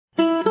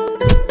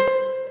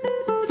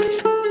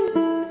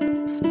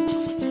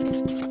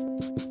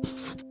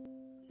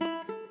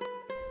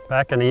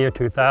Back in the year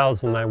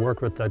 2000, I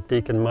worked with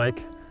Deacon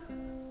Mike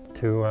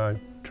to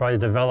try to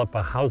develop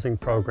a housing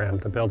program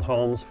to build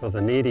homes for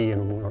the needy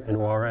in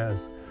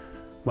Juarez.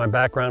 My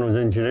background was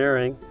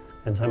engineering,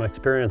 and some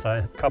experience,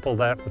 I coupled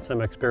that with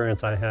some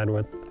experience I had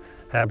with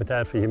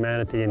Habitat for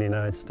Humanity in the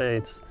United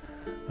States.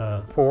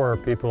 Poor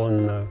people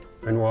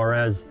in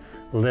Juarez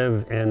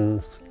live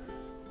in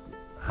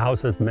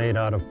houses made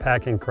out of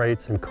packing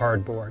crates and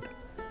cardboard.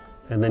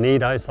 And the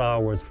need I saw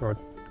was for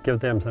give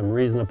them some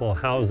reasonable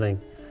housing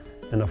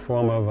in the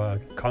form of a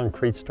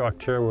concrete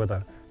structure with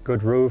a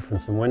good roof and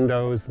some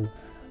windows, and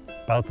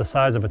about the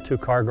size of a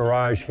two-car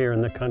garage here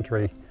in the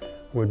country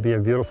would be a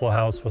beautiful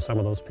house for some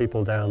of those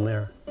people down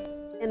there.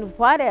 In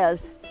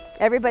Juarez,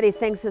 everybody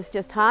thinks it's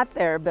just hot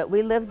there, but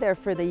we lived there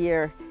for the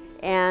year.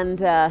 And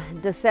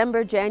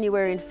December,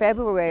 January, and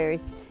February,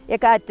 it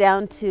got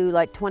down to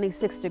like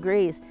 26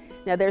 degrees.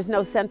 Now there's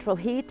no central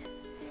heat.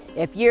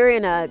 If you're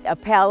in a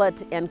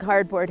pallet and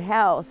cardboard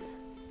house,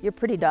 you're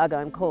pretty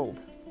doggone cold.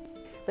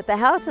 But the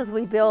houses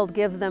we build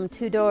give them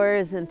 2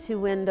 doors and 2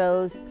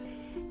 windows.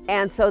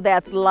 And so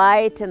that's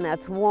light and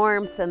that's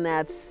warmth and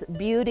that's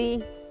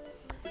beauty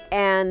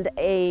and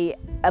a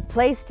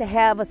place to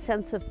have a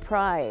sense of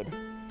pride.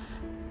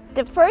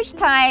 The first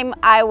time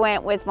I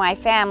went with my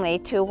family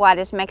to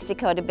Juarez,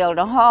 Mexico to build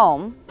a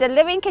home, the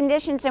living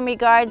conditions in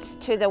regards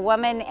to the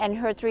woman and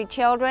her 3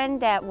 children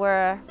that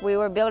we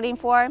were building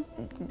for,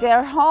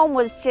 their home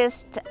was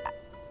just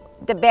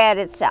the bed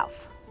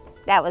itself.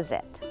 That was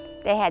it.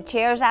 They had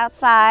chairs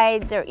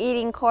outside, their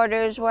eating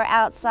quarters were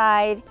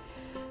outside,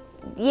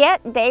 yet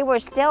they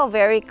were still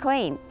very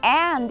clean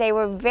and they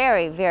were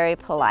very, very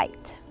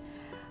polite.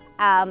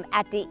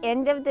 At the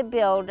end of the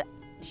build,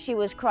 she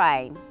was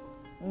crying.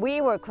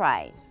 We were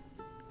crying.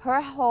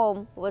 Her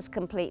home was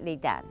completely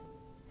done,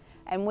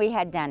 and we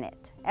had done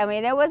it. I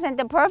mean, it wasn't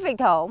the perfect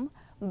home,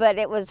 but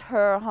it was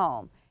her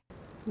home.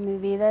 Mi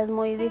vida es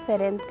muy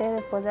diferente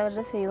después de haber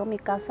recibido mi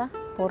casa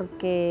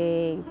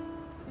porque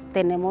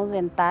tenemos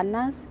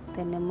ventanas,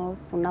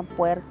 tenemos una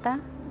puerta,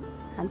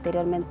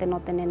 anteriormente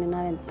no tenía ni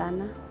una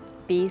ventana,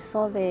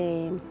 piso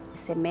de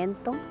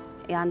cemento,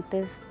 y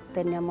antes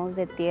teníamos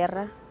de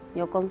tierra.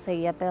 Yo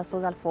conseguía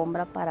pedazos de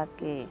alfombra para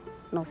que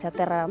no se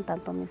aterraran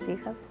tanto mis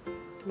hijas.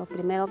 Lo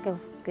primero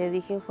que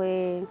dije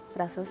fue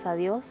gracias a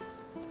Dios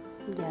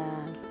y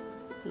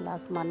a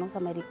las manos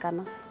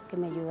americanas que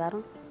me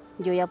ayudaron.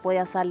 Yo ya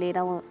podía salir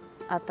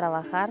a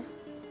trabajar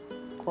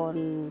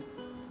con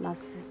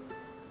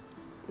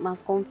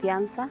más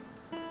confianza,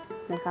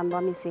 dejando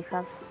a mis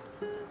hijas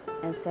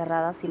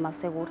encerradas y más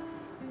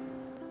seguras.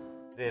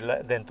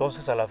 De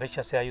entonces a la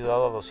fecha se ha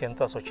ayudado a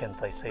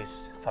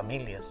 286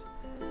 familias.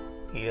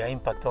 Y ha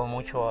impactado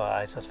mucho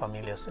a esas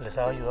familias. Les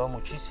ha ayudado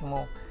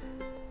muchísimo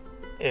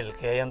el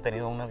que hayan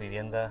tenido una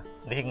vivienda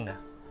digna,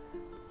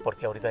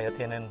 porque ahorita ya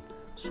tienen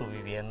su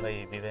vivienda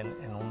y viven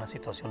en una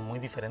situación muy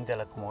diferente a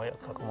la como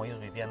ellos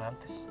vivían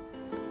antes.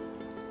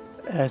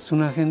 Es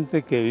una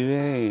gente que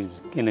vive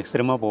en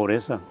extrema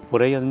pobreza.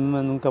 Por ellas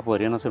mismas nunca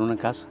podrían hacer una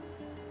casa.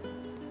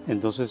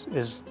 Entonces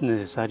es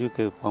necesario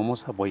que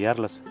podamos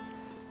apoyarlas,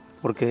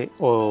 porque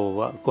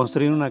o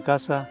construir una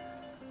casa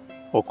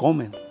o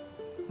comen.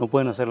 No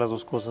pueden hacer las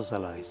 2 cosas a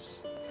la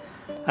vez.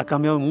 Ha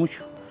cambiado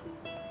mucho.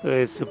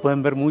 Se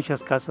pueden ver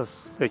muchas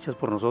casas hechas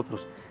por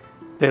nosotros,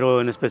 pero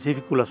en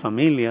específico las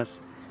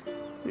familias,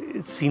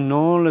 si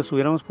no les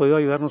hubiéramos podido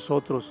ayudar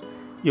nosotros,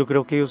 yo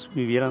creo que ellos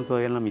vivieran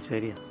todavía en la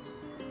miseria.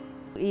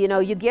 You know,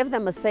 you give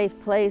them a safe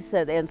place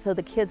and so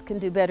the kids can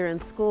do better in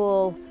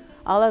school,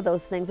 all of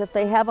those things, if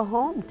they have a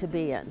home to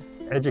be in.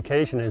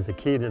 Education is the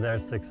key to their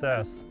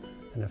success.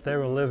 And if they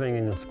were living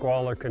in the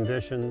squalor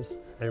conditions,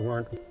 they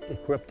weren't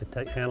equipped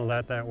to handle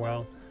that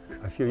well.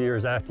 A few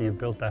years after you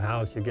built the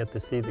house, you get to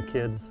see the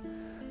kids,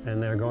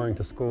 and they're going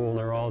to school, and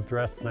they're all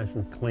dressed nice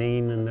and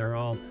clean, and they're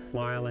all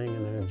smiling,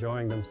 and they're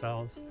enjoying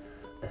themselves.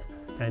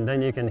 And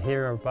then you can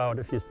hear about,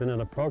 if you've been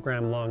in a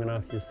program long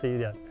enough, you see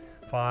that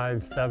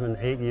 5, 7,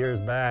 8 years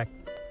back,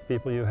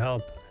 people you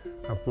helped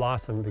have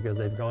blossomed because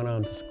they've gone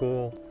on to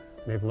school,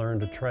 and they've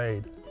learned a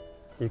trade.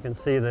 You can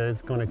see that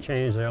it's going to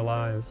change their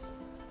lives,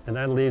 and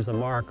that leaves a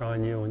mark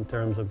on you in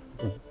terms of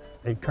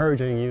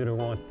encouraging you to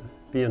want to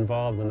be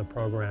involved in the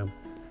program.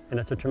 And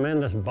it's a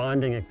tremendous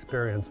bonding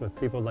experience with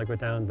people like we're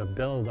down to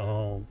build a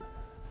home.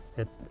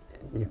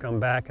 You come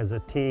back as a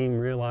team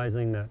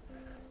realizing that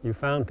you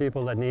found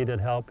people that needed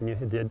help and you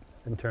did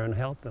in turn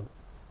help them.